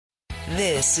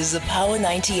This is a Power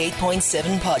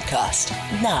 98.7 podcast.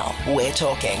 Now we're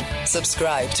talking.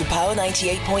 Subscribe to Power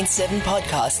 98.7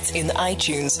 podcasts in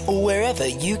iTunes or wherever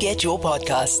you get your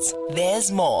podcasts.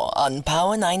 There's more on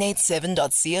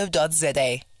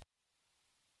power987.co.za.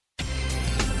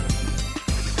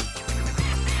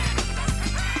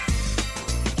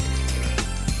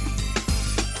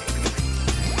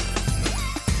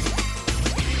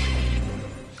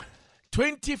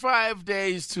 "25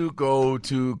 days to go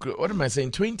to," what am I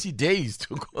saying? 20 days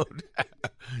to go.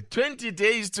 20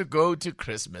 days to go to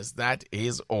Christmas. That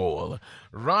is all.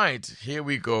 Right, here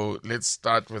we go. Let's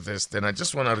start with this. Then I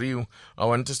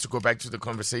want us to go back to the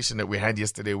conversation that we had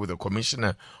yesterday with the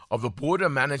Commissioner of the Border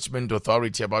Management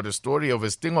Authority about a story of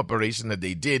a sting operation that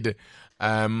they did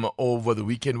over the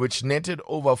weekend, which netted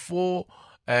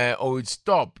it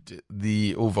stopped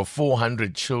the over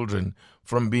 400 children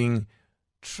from being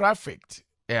trafficked.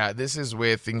 Yeah, this is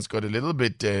where things got a little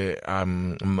bit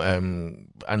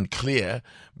unclear,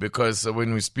 because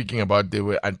when we're speaking about they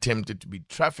were attempted to be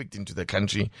trafficked into the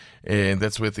country,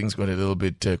 that's where things got a little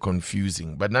bit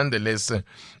confusing. But nonetheless,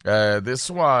 this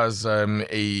was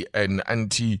the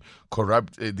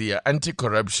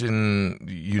anti-corruption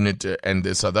unit and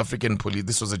the South African police.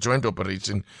 This was a joint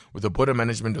operation with the Border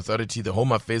Management Authority, the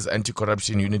Home Affairs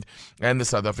Anti-Corruption Unit, and the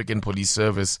South African Police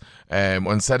Service.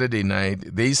 On Saturday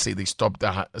night, they say they stopped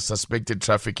the suspected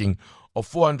trafficking of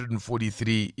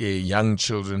 443 young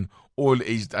children, all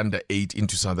aged under 8,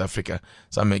 into South Africa.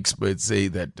 Some experts say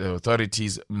that the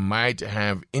authorities might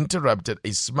have interrupted a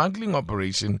smuggling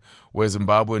operation where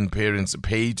Zimbabwean parents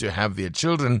pay to have their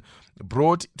children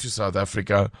brought to South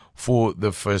Africa for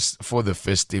the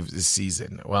festive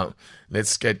season. Well,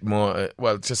 let's get more.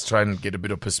 Just try and get a bit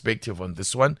of perspective on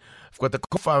this one. I've got the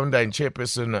co-founder and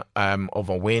chairperson of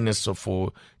Awareness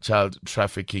for Child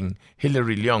Trafficking,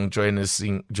 Hilary Leong, joining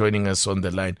us on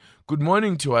the line. Good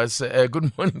morning to us.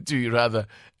 Good morning to you, rather,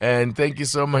 and thank you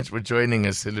so much for joining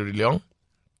us, Hilary Leong.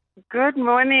 Good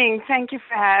morning. Thank you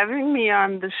for having me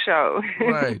on the show.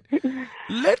 Right.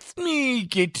 Let me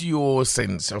get your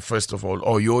sense, first of all,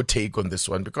 or your take on this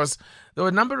one, because there were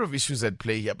a number of issues at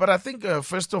play here. But I think,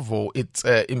 first of all, it's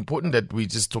important that we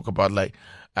just talk about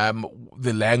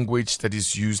the language that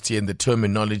is used here and the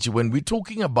terminology. When we're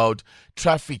talking about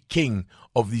trafficking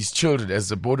of these children, as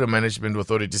the Border Management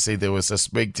Authority say they were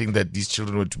suspecting that these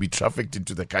children were to be trafficked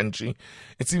into the country,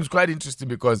 it seems quite interesting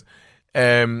because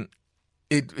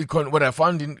what I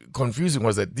found confusing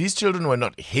was that these children were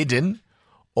not hidden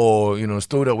or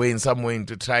stowed away in some way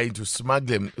to try to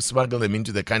smuggle them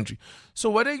into the country. So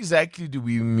what exactly do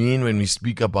we mean when we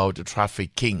speak about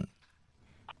trafficking?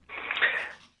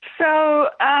 So,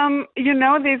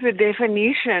 there's a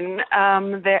definition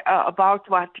about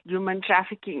what human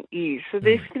trafficking is. So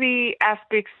there's three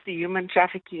aspects to human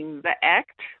trafficking: the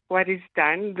act, what is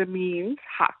done, the means,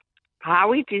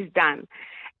 how it is done,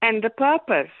 and the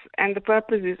purpose. And the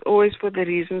purpose is always for the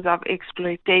reasons of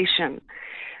exploitation.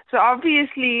 So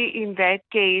obviously, in that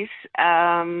case,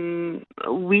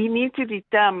 we need to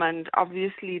determine,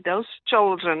 obviously, those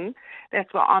children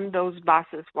that were on those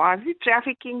buses. Was it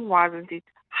trafficking? Wasn't it?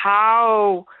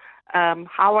 How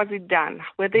was it done?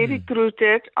 Were they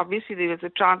recruited? Obviously, there was a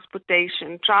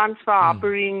transportation, transfer,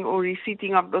 harboring, or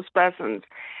receipting of those persons.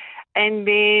 And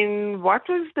then what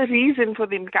was the reason for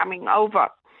them coming over?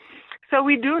 So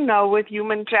we do know with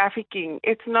human trafficking,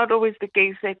 it's not always the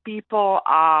case that people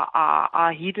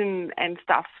are hidden and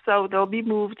stuff. So they'll be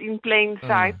moved in plain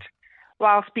sight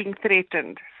whilst being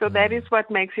threatened. So that is what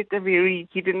makes it a very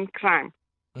hidden crime.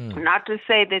 Not to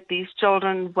say that these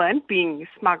children weren't being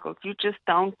smuggled. You just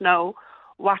don't know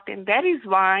what. And that is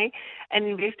why an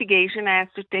investigation has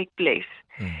to take place.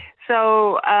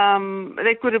 So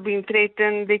they could have been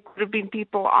threatened. There could have been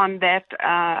people on that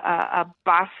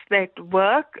bus that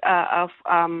work.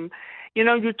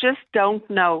 You just don't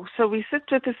know. So we sit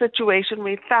with a situation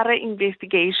where thorough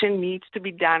investigation needs to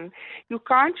be done. You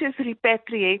can't just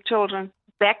repatriate children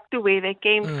back to where they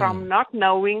came from, not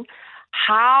knowing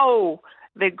how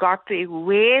they got there,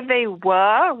 where they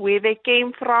were, where they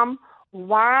came from,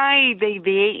 why they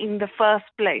there in the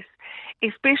first place,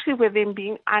 especially with them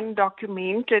being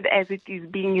undocumented as it is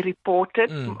being reported.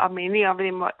 Many of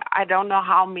them, I don't know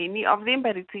how many of them,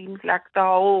 but it seems like the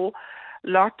whole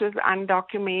lot is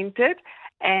undocumented.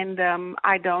 And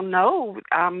I don't know.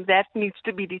 That needs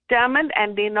to be determined.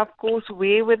 And then, of course,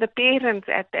 where were the parents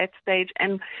at that stage?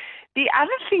 And the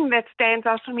other thing that stands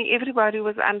out for me, everybody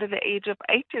was under the age of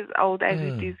 8 years old, as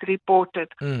it is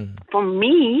reported. For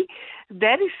me,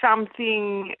 that is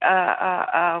something,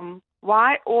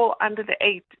 why all under the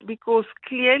 8? Because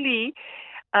clearly,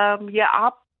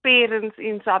 our parents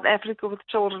in South Africa with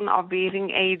children of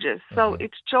varying ages. So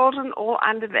it's children all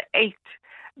under the age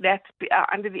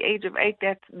of 8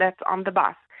 that's on the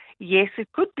bus. Yes,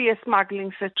 it could be a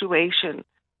smuggling situation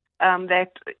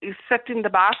that is sit in the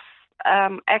bus,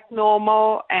 act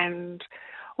normal, and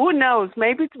who knows?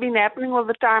 Maybe it's been happening all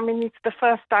the time, and it's the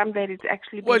first time that it's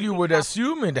actually been. Well, you would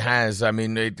assume it has. I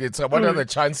mean, it's what are the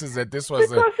chances that this was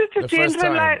because the first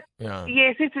time? Yeah.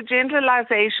 Yes, it's a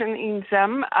generalization in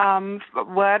some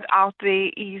word out there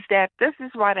is that this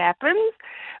is what happens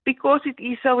because it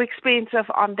is so expensive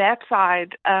on that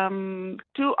side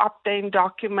to obtain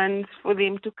documents for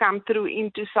them to come through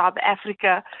into South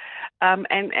Africa. And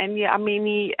there are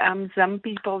many some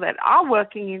people that are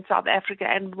working in South Africa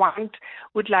and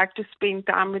would like to spend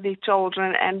time with their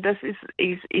children, and this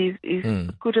is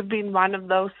could have been one of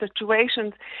those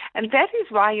situations, and that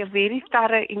is why a very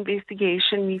thorough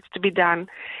investigation needs to be done.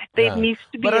 There needs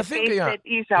to be a case that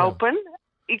is open.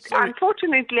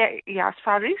 Unfortunately,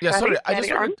 sorry. Yeah, sorry.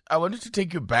 I wanted to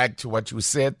take you back to what you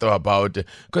said though about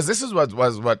because this is what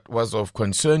was of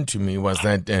concern to me was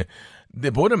that. The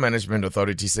Border Management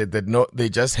Authority said that no, they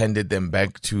just sent them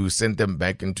back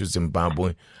into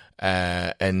Zimbabwe,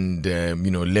 and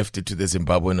left it to the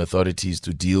Zimbabwean authorities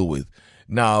to deal with.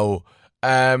 Now,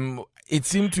 it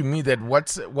seemed to me that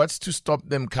what's to stop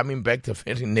them coming back the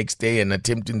very next day and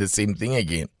attempting the same thing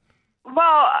again?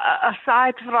 Well,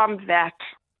 aside from that,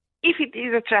 if it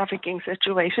is a trafficking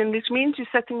situation, which means you're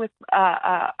sitting with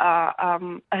a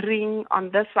ring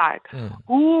on this side,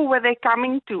 who were they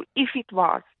coming to? If it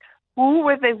was. Who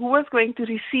was going to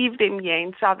receive them here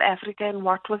in South Africa, and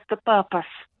what was the purpose?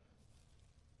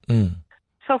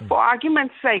 So for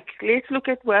argument's sake, let's look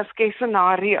at worst case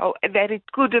scenario, that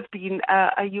it could have been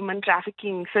a human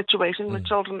trafficking situation where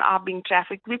children are being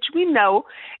trafficked, which we know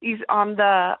is on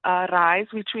the rise,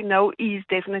 which we know is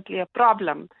definitely a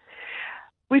problem.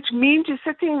 Which means you're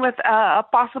sitting with a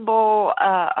possible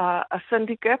a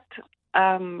syndicate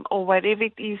or whatever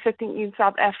it is sitting in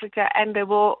South Africa, and they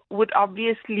would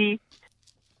obviously,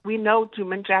 we know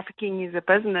human trafficking is a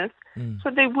business, so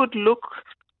they would look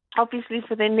obviously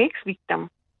for their next victim.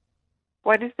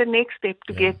 What is the next step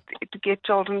to get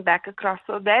children back across?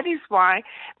 So that is why,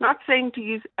 not saying to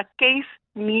use a case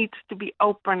needs to be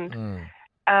opened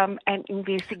and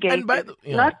investigated,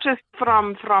 not just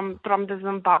from the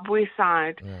Zimbabwe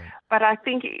side, but I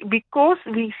think because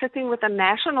we're sitting with a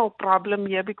national problem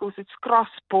here because it's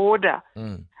cross-border,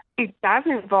 it does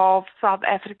involve South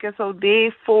Africa, so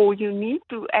therefore you need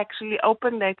to actually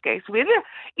open that case,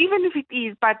 even if it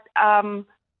is, but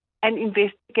and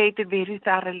investigate it very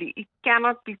thoroughly. It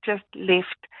cannot be just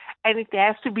left, and it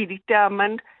has to be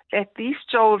determined that these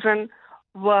children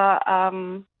were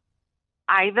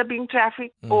either being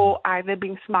trafficked or either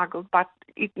being smuggled, but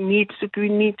we need to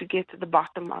get to the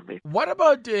bottom of it. What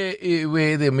about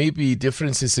where there may be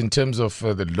differences in terms of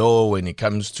the law when it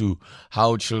comes to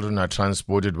how children are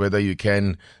transported, whether you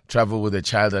can travel with a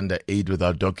child under 8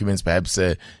 without documents? Perhaps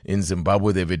in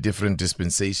Zimbabwe they have a different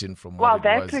dispensation from what it was.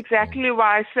 That's exactly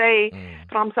why I say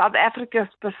from South Africa's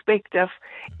perspective,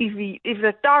 if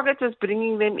the target was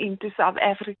bringing them into South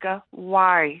Africa,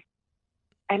 why?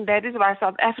 And that is why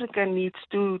South Africa needs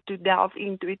to delve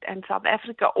into it, and South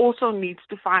Africa also needs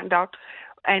to find out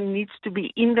and needs to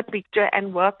be in the picture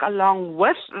and work along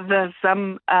with the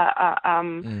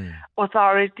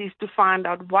authorities to find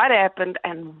out what happened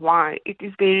and why. It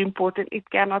is very important. It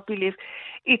cannot be left.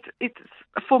 It's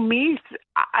for me.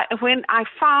 When I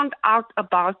found out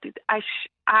about it,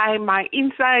 my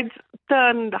insides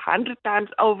turned 100 times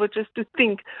over just to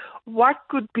think what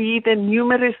could be the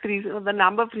numerous reasons or the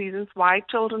number of reasons why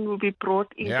children will be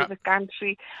brought into the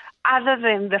country, other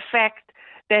than the fact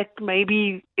that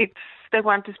maybe they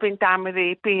want to spend time with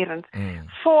their parents.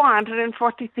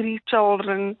 443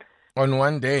 children on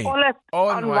one day.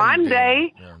 On one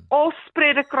day, all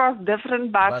spread across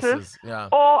different buses.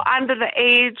 All under the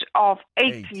age of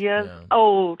 8 years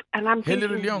old. And I'm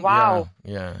thinking, wow.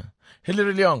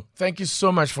 Hilary Leong, thank you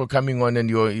so much for coming on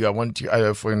and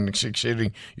for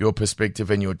sharing your perspective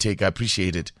and your take. I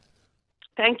appreciate it.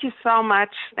 Thank you so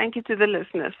much. Thank you to the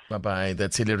listeners. Bye-bye.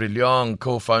 That's Hilary Leong,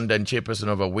 co-founder and chairperson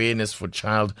of Awareness for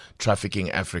Child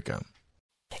Trafficking Africa.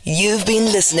 You've been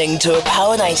listening to a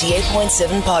Power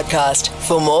 98.7 podcast.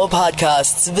 For more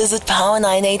podcasts, visit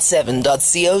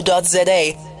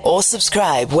power987.co.za or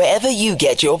subscribe wherever you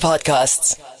get your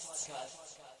podcasts.